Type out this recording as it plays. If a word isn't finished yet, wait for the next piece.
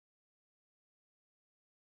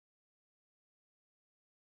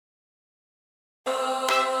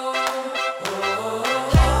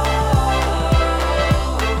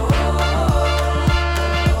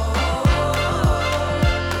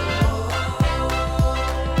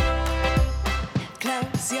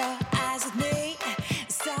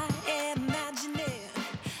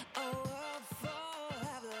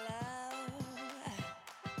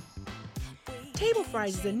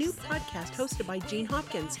Fries is a new podcast hosted by Jean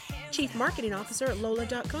Hopkins, Chief Marketing Officer at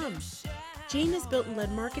Lola.com. Jean has built and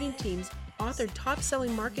led marketing teams, authored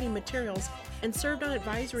top-selling marketing materials, and served on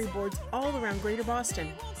advisory boards all around Greater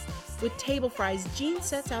Boston. With Table Fries, Jean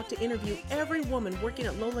sets out to interview every woman working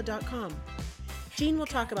at Lola.com. Jean will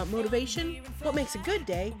talk about motivation, what makes a good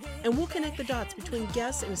day, and we'll connect the dots between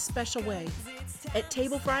guests in a special way. At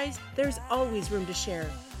Table Fries, there's always room to share.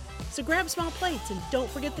 So grab small plates and don't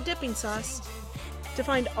forget the dipping sauce. To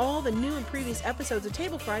find all the new and previous episodes of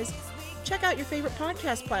Table Fries, check out your favorite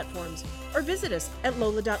podcast platforms or visit us at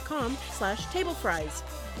lola.com/tablefries.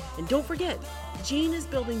 And don't forget, Jean is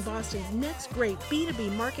building Boston's next great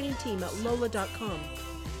B2B marketing team at Lola.com.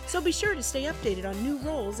 So be sure to stay updated on new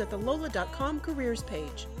roles at the Lola.com careers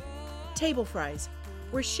page. Table Fries,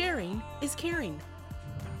 where sharing is caring.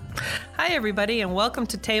 Hi, everybody, and welcome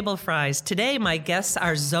to Table Fries. Today, my guests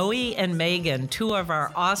are Zoe and Megan, two of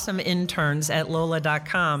our awesome interns at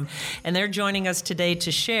Lola.com, and they're joining us today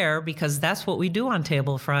to share because that's what we do on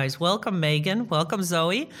Table Fries. Welcome, Megan. Welcome,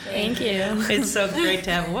 Zoe. Thank you. It's so great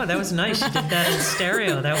to have. Wow, that was nice. You did that in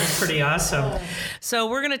stereo. That was pretty awesome. So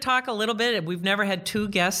we're going to talk a little bit. We've never had two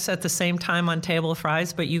guests at the same time on Table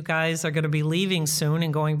Fries, but you guys are going to be leaving soon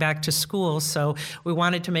and going back to school, so we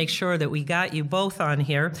wanted to make sure that we got you both on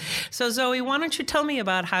here. So Zoe, why don't you tell me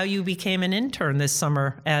about how you became an intern this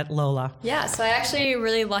summer at Lola? Yeah, so I actually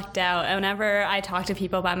really lucked out. Whenever I talk to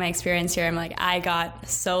people about my experience here, I'm like, I got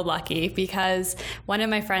so lucky because one of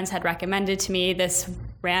my friends had recommended to me this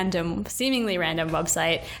seemingly random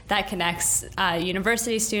website that connects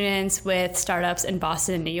university students with startups in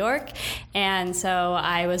Boston and New York. And so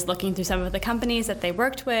I was looking through some of the companies that they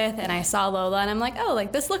worked with, and I saw Lola, and I'm like, oh,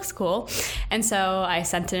 like this looks cool. And so I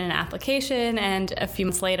sent in an application, and a few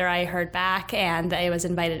months later I heard back, and I was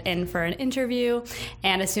invited in for an interview.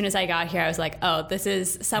 And as soon as I got here, I was like, oh, this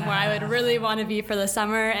is somewhere I would really want to be for the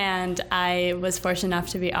summer. And I was fortunate enough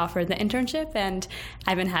to be offered the internship, and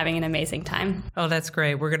I've been having an amazing time. Oh, that's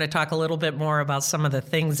great. We're going to talk a little bit more about some of the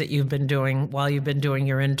things that you've been doing while you've been doing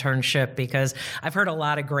your internship, because I've heard a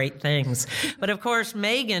lot of great things. But of course,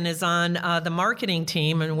 Megan is on the marketing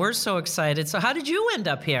team, and we're so excited. So how did you end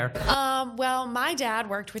up here? Well, my dad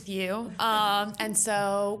worked with you. And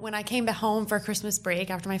so when I came back home for Christmas break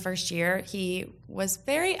after my first year, he was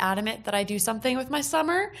very adamant that I do something with my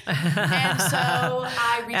summer. And so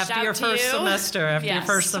I reached out to you. After your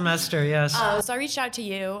first semester, yes. So I reached out to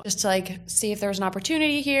you just to see if there was an opportunity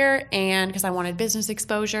here, and because I wanted business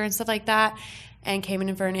exposure and stuff like that, and came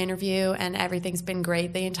in for an interview, and everything's been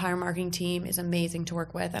great. The entire marketing team is amazing to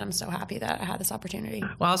work with, and I'm so happy that I had this opportunity.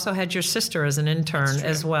 We also had your sister as an intern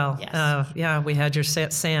as well. Yes. We had your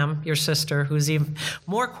Sam, your sister, who's even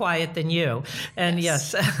more quiet than you. And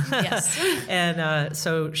yes. And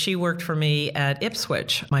so she worked for me at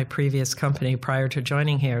Ipswich, my previous company prior to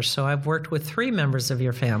joining here. So I've worked with 3 members of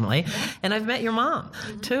your family, and I've met your mom,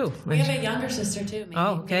 too. We have a younger sister, too. Maybe.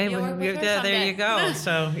 Oh, okay. There you go.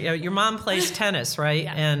 So your mom plays tennis, right?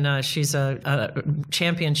 Yeah. And she's a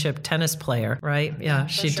championship tennis player, right? Yeah,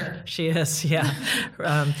 she is. Yeah.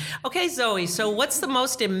 Okay, Zoe. So, what's the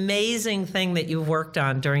most amazing thing that you've worked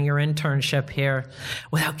on during your internship here,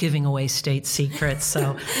 without giving away state secrets?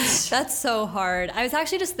 So that's so hard. I was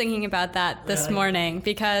actually just thinking about that this morning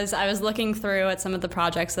because I was looking through at some of the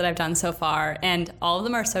projects that I've done so far, and all of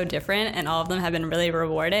them are so different, and all of them have been really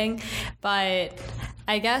rewarding. But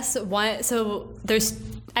I guess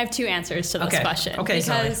I have 2 answers to this question. Okay,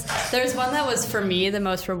 because there's one that was, for me, the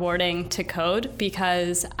most rewarding to code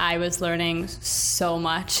because I was learning so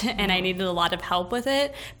much and I needed a lot of help with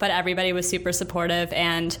it, but everybody was super supportive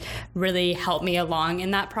and really helped me along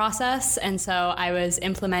in that process. And so I was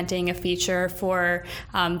implementing a feature for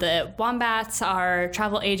the Wombats, our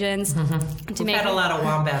travel agents. We've had a lot of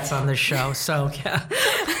Wombats on this show, so yeah.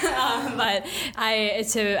 But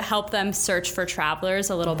to help them search for travelers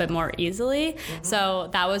a little bit more easily. So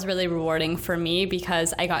that was really rewarding for me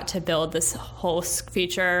because I got to build this whole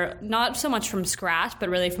feature, not so much from scratch, but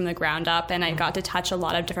really from the ground up. And I got to touch a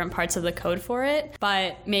lot of different parts of the code for it.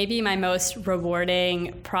 But maybe my most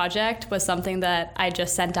rewarding project was something that I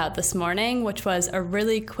just sent out this morning, which was a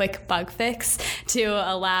really quick bug fix to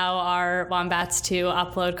allow our Wombats to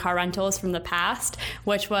upload car rentals from the past,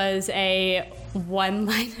 which was a one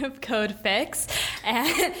line of code fix,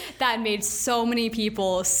 and that made so many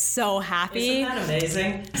people so happy. Isn't that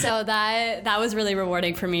amazing? So that was really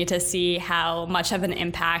rewarding for me to see how much of an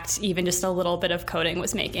impact even just a little bit of coding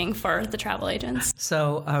was making for the travel agents.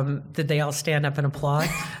 So did they all stand up and applaud?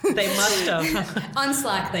 They must have. On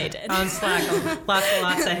Slack they did. On Slack,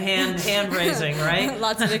 lots of hand raising, right?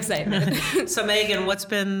 Lots of excitement. So Megan, what's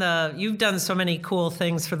been you've done so many cool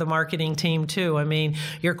things for the marketing team too. I mean,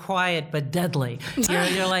 you're quiet but deadly.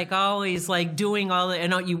 You're like always like doing all the,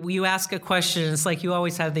 and you ask a question, and it's like you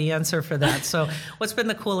always have the answer for that. So what's been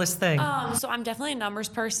the coolest thing? So I'm definitely a numbers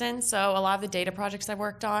person. So a lot of the data projects I've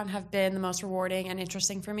worked on have been the most rewarding and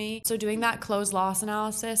interesting for me. So doing that close loss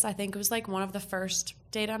analysis, I think it was like one of the first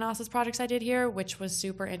data analysis projects I did here, which was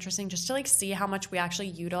super interesting just to like see how much we actually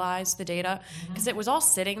utilize the data, because it was all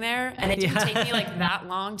sitting there and it didn't take me like that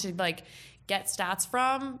long to like get stats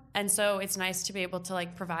from, and so it's nice to be able to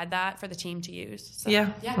like provide that for the team to use. So, yeah.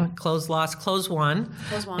 Close loss, close one.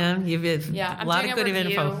 I'm a lot of good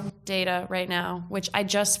info. Data right now, which I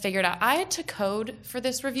just figured out. I had to code for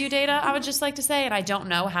this review data, I would just like to say, and I don't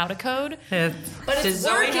know how to code. Yeah. But it's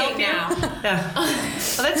working now. Yeah.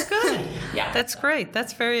 Well, that's good. Yeah. That's great.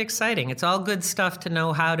 That's very exciting. It's all good stuff to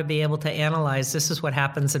know how to be able to analyze. This is what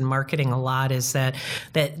happens in marketing a lot, is that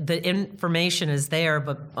the information is there,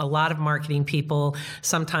 but a lot of marketing people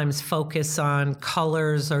sometimes focus on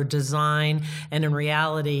colors or design, and in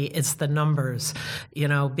reality, it's the numbers.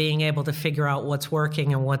 Being able to figure out what's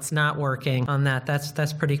working and what's not working on that.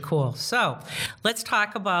 That's pretty cool. So let's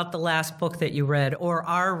talk about the last book that you read or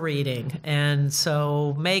are reading. And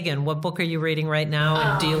so, Megan, what book are you reading right now,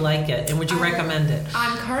 and do you like it? And would you recommend it?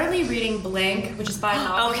 I'm currently reading Blink, which is by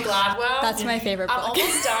Malcolm Gladwell. That's my favorite book. I'm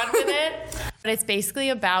almost done with it. But it's basically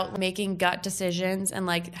about making gut decisions and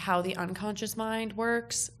like how the unconscious mind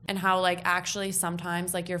works, and how like actually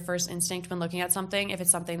sometimes like your first instinct when looking at something, if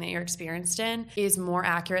it's something that you're experienced in, is more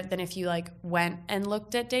accurate than if you like went and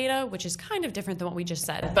looked at data, which is kind of different than what we just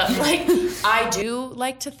said. But like I do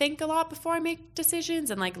like to think a lot before I make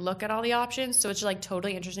decisions and like look at all the options. So it's like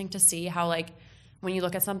totally interesting to see how like when you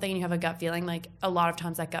look at something and you have a gut feeling, like a lot of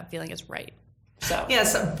times that gut feeling is right. So.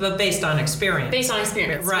 Yes, but based on experience. Based on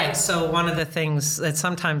experience, right. Yes. So one of the things that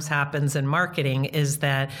sometimes happens in marketing is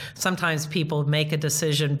that sometimes people make a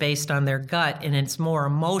decision based on their gut, and it's more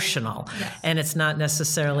emotional, yes. And it's not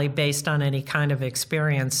necessarily based on any kind of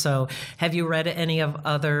experience. So have you read any of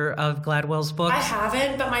Gladwell's books? I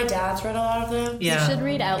haven't, but my dad's read a lot of them. Yeah. You should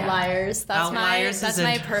read Outliers. Yeah. That's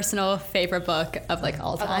my personal favorite book of like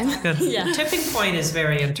all time. Good. Yeah. Tipping Point is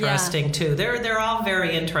very interesting too. They're all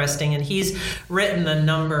very interesting, and he's written a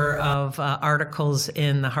number of articles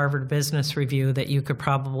in the Harvard Business Review that you could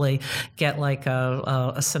probably get like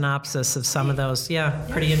a synopsis of some of those. Yeah,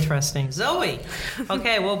 pretty interesting. Zoe,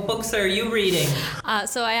 okay, what books are you reading?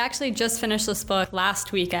 So I actually just finished this book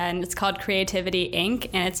last weekend. It's called Creativity, Inc.,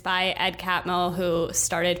 and it's by Ed Catmull, who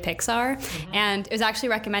started Pixar. Mm-hmm. And it was actually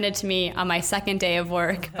recommended to me on my second day of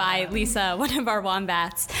work by Lisa, one of our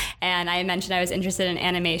wombats. And I mentioned I was interested in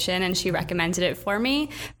animation, and she recommended it for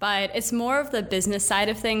me. But it's more of the business side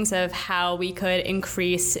of things, of how we could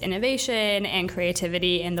increase innovation and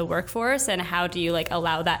creativity in the workforce, and how do you like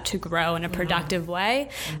allow that to grow in a productive way.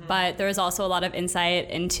 But there was also a lot of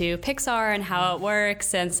insight into Pixar and how it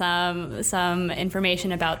works, and some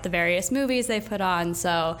information about the various movies they've put on.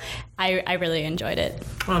 So I really enjoyed it.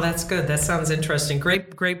 Oh, that's good. That sounds interesting.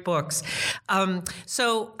 Great books.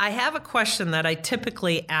 So I have a question that I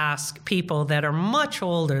typically ask people that are much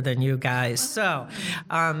older than you guys. So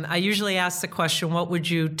I usually ask the question, what would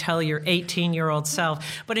you tell your 18-year-old self?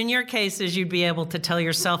 But in your cases, you'd be able to tell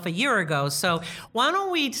yourself a year ago. So why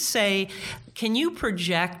don't we say, can you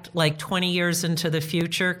project like 20 years into the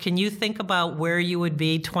future? Can you think about where you would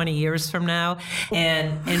be 20 years from now?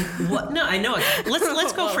 And what? No, I know it.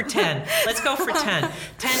 Let's go for 10. Let's go for 10.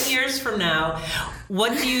 10 years from now,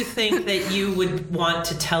 what do you think that you would want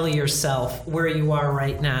to tell yourself where you are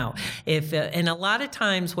right now? And a lot of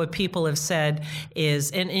times what people have said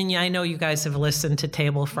is, and I know you guys have listened to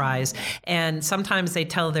Table Fries, and sometimes they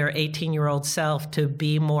tell their 18-year-old self to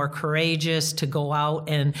be more courageous, to go out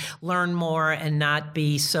and learn more, and not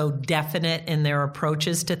be so definite in their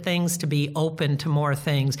approaches to things, to be open to more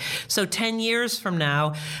things. So 10 years from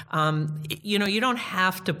now, you don't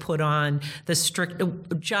have to put on the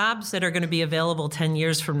strict jobs that are going to be available 10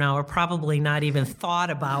 years from now are probably not even thought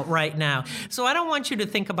about right now. So I don't want you to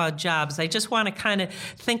think about jobs. I just want to kind of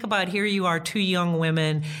think about, here you are, two young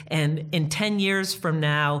women, and in 10 years from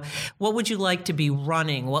now, what would you like to be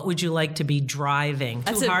running? What would you like to be driving?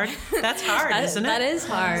 Too hard? That's hard, isn't it? That is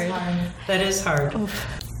hard. That is hard.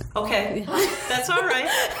 Okay, that's all right.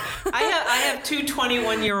 I have two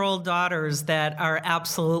 21-year-old daughters that are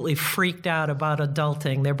absolutely freaked out about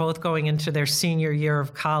adulting. They're both going into their senior year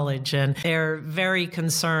of college, and they're very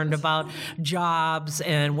concerned about jobs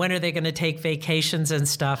and when are they going to take vacations and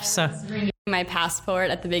stuff. So. My passport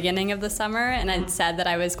at the beginning of the summer, and it said that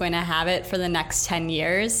I was going to have it for the next 10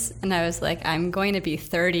 years. And I was like, I'm going to be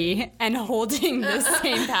 30 and holding this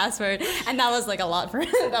same passport. And that was like a lot for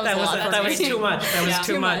that was too much. That was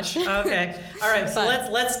too much. Okay. All right. So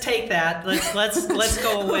let's take that. Let's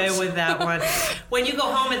go away with that one. When you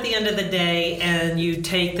go home at the end of the day and you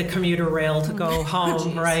take the commuter rail to go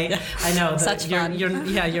home, right? Yeah. I know. Such fun. You're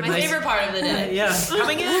my favorite part of the day. Yeah.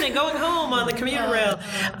 Coming in and going home on the commuter rail.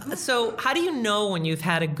 So how do you know when you've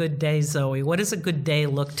had a good day, Zoe? What does a good day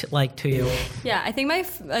look like to you? Yeah, I think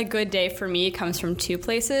a good day for me comes from two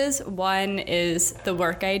places. One is the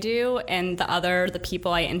work I do, and the other, the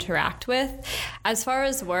people I interact with. As far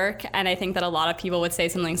as work, and I think that a lot of people would say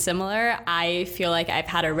something similar, I feel like I've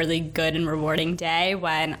had a really good and rewarding day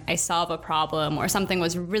when I solve a problem or something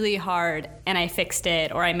was really hard and I fixed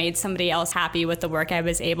it, or I made somebody else happy with the work I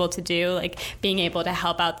was able to do, like being able to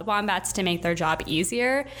help out the wombats to make their job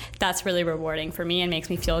easier. That's really rewarding for me and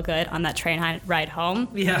makes me feel good on that train ride home.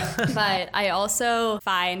 Yeah. But I also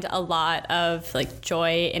find a lot of like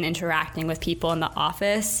joy in interacting with people in the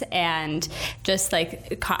office and just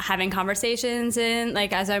like having conversations in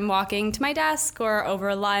like as I'm walking to my desk or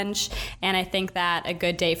over lunch. And I think that a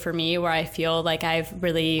good day for me where I feel like I've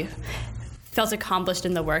really felt accomplished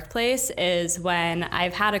in the workplace is when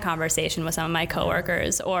I've had a conversation with some of my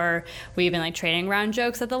coworkers, or we've been like trading around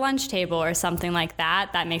jokes at the lunch table or something like that.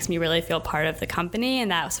 That makes me really feel part of the company,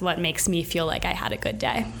 and that's what makes me feel like I had a good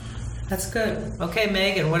day. That's good. Okay,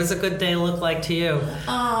 Megan, what does a good day look like to you?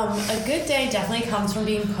 A good day definitely comes from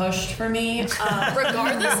being pushed for me.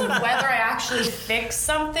 Regardless of whether I actually fix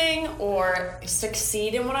something or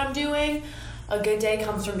succeed in what I'm doing, a good day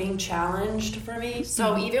comes from being challenged for me.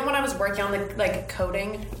 So even when I was working on the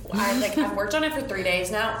coding, I've worked on it for 3 days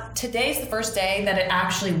now. Today's the first day that it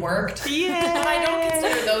actually worked. Yeah. But I don't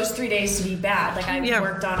consider those 3 days to be bad. I've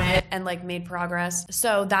worked on it and made progress.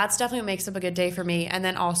 So that's definitely what makes up a good day for me. And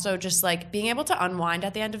then also just being able to unwind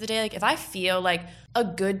at the end of the day. If I feel a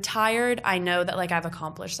good tired, I know that I've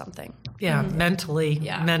accomplished something. Yeah, mentally,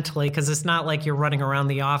 because it's not like you're running around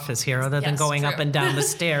the office here other than going up and down the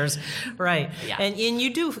stairs. Right. Yeah. And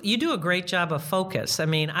you do a great job of focus. I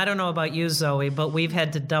mean, I don't know about you, Zoe, but we've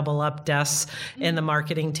had to double up desks in the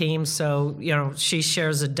marketing team. So, she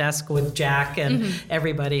shares a desk with Jack and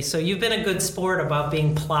everybody. So you've been a good sport about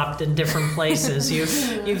being plopped in different places.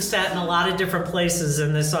 You've sat in a lot of different places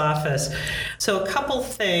in this office. So a couple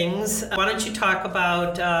things. Why don't you talk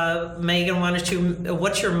about, Megan,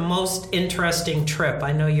 what's your most interesting trip?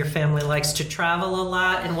 I know your family likes to travel a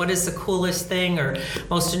lot. And what is the coolest thing or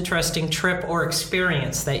most interesting trip or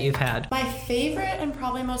experience that you've had? My favorite and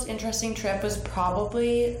probably most interesting trip was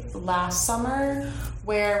probably last summer,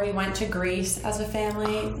 where we went to Greece as a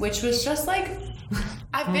family, which was just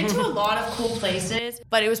I've been to a lot of cool places,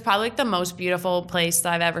 but it was probably the most beautiful place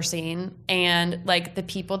that I've ever seen. And the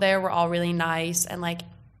people there were all really nice, and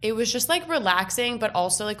it was just relaxing, but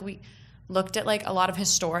also we looked at a lot of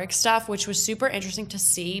historic stuff, which was super interesting to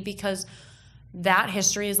see because that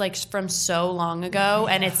history is from so long ago,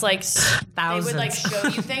 and it's thousands. They would show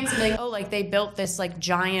you things and they built this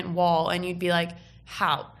giant wall, and you'd be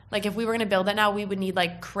how? If we were going to build that now, we would need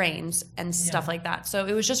cranes and stuff like that. So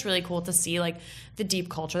it was just really cool to see the deep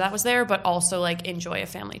culture that was there, but also enjoy a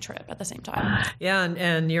family trip at the same time. Yeah,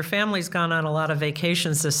 and your family's gone on a lot of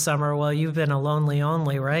vacations this summer. Well, you've been a lonely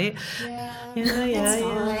only, right? Yeah.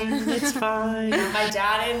 It's fine. My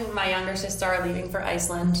dad and my younger sister are leaving for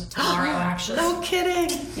Iceland tomorrow, actually. No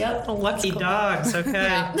kidding. Yep. Lucky dogs.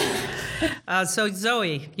 Okay. So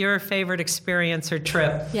Zoe, your favorite experience or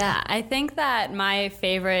trip? Yeah, I think that my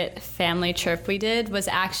favorite family trip we did was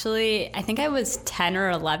actually, I think I was 10 or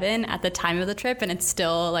 11 at the time of the trip, and it's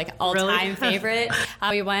still all-time favorite.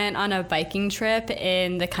 We went on a biking trip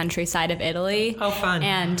in the countryside of Italy. Oh, fun.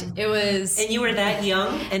 And it was... And you were that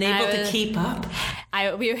young and able to keep up?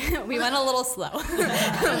 We went a little slow,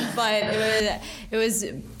 but it was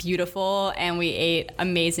beautiful, and we ate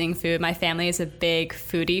amazing food. My family is a big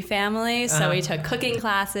foodie family, so we took cooking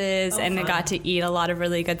classes and got to eat a lot of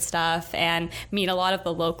really good stuff and meet a lot of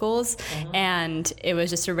the locals, and it was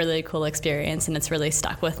just a really cool experience, and it's really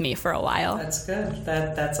stuck with me for a while. That's good.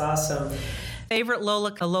 That's awesome. Favorite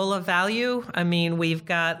Lola value? I mean, we've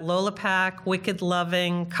got Lola Pack, Wicked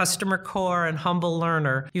Loving, Customer Core, and Humble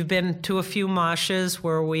Learner. You've been to a few moshes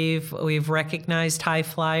where we've recognized high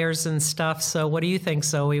flyers and stuff. So what do you think,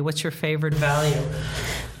 Zoe? What's your favorite value?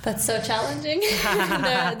 That's so challenging.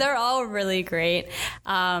 They're all really great.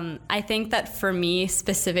 I think that for me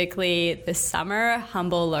specifically this summer,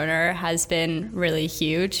 Humble Learner has been really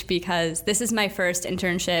huge because this is my first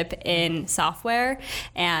internship in software,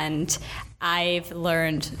 and I've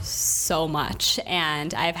learned so much,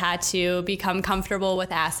 and I've had to become comfortable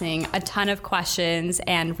with asking a ton of questions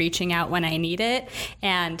and reaching out when I need it.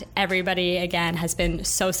 And everybody, again, has been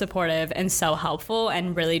so supportive and so helpful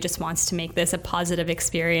and really just wants to make this a positive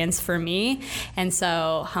experience for me. And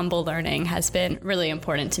so Humble Learning has been really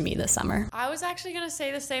important to me this summer. I was actually going to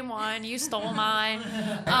say the same one. You stole mine.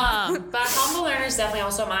 But Humble Learner is definitely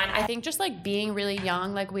also mine. I think just like being really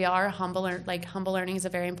young, like we are, Humble Learning is a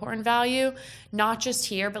very important value. Not just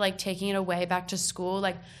here, but like taking it away back to school.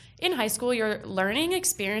 Like in high school, your learning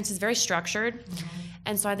experience is very structured.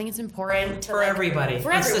 And so I think it's important to for everybody.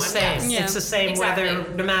 For it's everyone, the same. yes. Yeah. It's the same Exactly.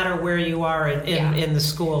 whether no matter where you are in the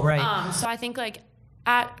school, right? So I think like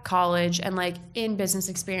at college and like in business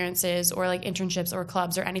experiences or like internships or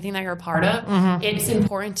clubs or anything that you're a part of, it's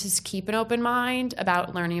important to keep an open mind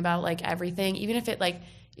about learning about like everything, even if it like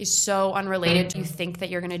is so unrelated to you think that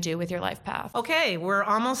you're going to do with your life path. Okay, we're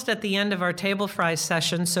almost at the end of our table fries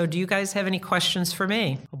session, so do you guys have any questions for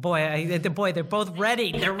me? Oh boy, they're both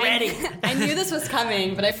ready. They're ready. I knew this was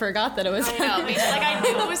coming, but I forgot that it was coming. I know, like I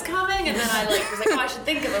knew it was coming, and then I was like, oh, I should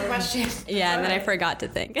think of a question. Yeah, and then I forgot to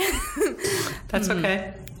think. That's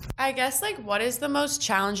okay. I guess like what is the most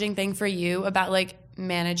challenging thing for you about like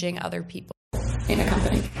managing other people in a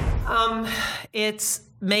company? It's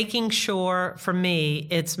making sure, for me,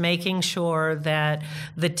 it's making sure that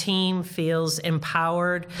the team feels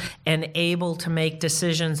empowered and able to make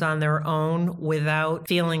decisions on their own without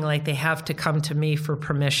feeling like they have to come to me for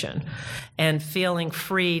permission, and feeling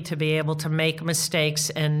free to be able to make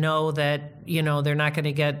mistakes and know that, you know, they're not going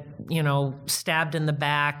to get, you know, stabbed in the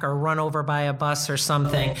back or run over by a bus or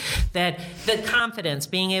something. That the confidence,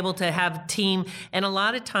 being able to have team, and a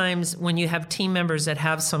lot of times when you have team members that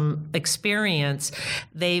have some experience,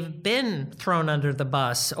 they've been thrown under the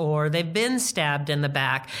bus or they've been stabbed in the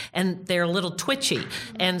back and they're a little twitchy.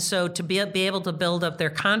 And so to be able to build up their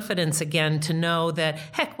confidence again, to know that,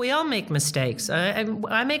 heck, we all make mistakes.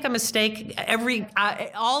 I make a mistake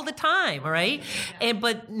all the time, right?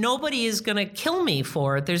 But nobody is going to kill me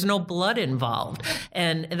for it. There's no blood involved.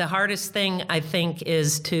 And the hardest thing, I think,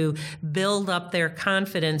 is to build up their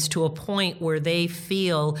confidence to a point where they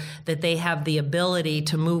feel that they have the ability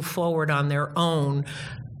to move forward on their own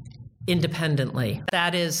independently.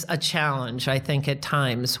 That is a challenge, I think, at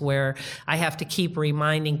times where I have to keep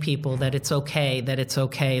reminding people that it's okay, that it's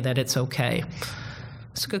okay, that it's okay.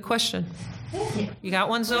 That's a good question. You got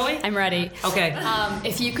one, Zoe? I'm ready. Okay.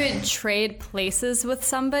 If you could trade places with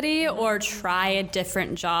somebody or try a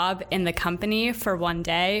different job in the company for one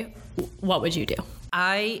day, what would you do?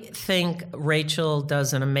 I think Rachel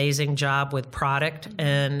does an amazing job with product,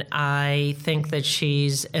 and I think that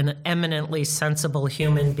she's an eminently sensible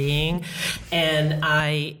human being, and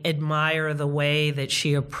I admire the way that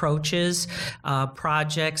she approaches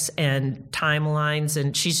projects and timelines,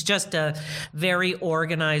 and she's just a very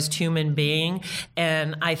organized human being,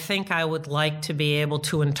 and I think I would like to be able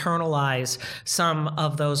to internalize some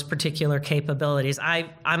of those particular capabilities.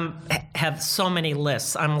 I have so many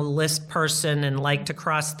lists. I'm a list person and like to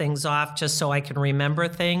cross things off just so I can remember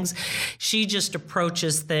things. She just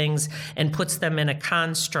approaches things and puts them in a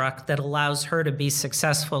construct that allows her to be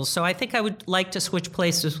successful. So I think I would like to switch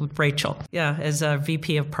places with Rachel, as a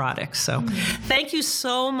VP of products. So thank you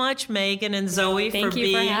so much, Megan and Zoe, for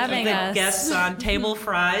being the guests on Table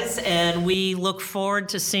Fries. And we look forward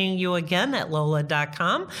to seeing you again at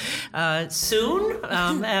Lola.com soon.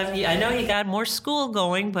 I know you got more school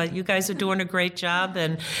going, but you guys are doing a great job.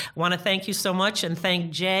 And I want to thank you so much, and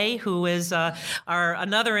thank Jay, who is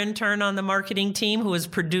another intern on the marketing team who is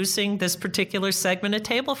producing this particular segment of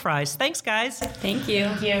Table Fries. Thanks, guys. Thank you.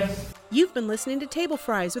 Thank you. You've been listening to Table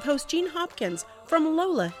Fries with host Jean Hopkins from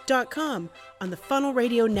Lola.com on the Funnel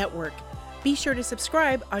Radio Network. Be sure to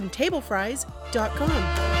subscribe on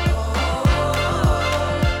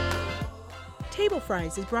TableFries.com. Table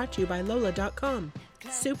Fries is brought to you by Lola.com.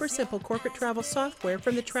 Super simple corporate travel software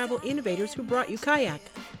from the travel innovators who brought you Kayak.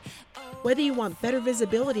 Whether you want better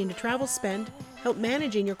visibility into travel spend, help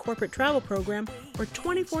managing your corporate travel program, or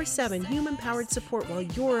 24/7 human-powered support while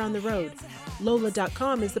you're on the road,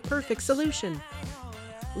 Lola.com is the perfect solution.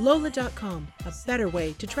 Lola.com, a better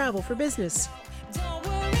way to travel for business.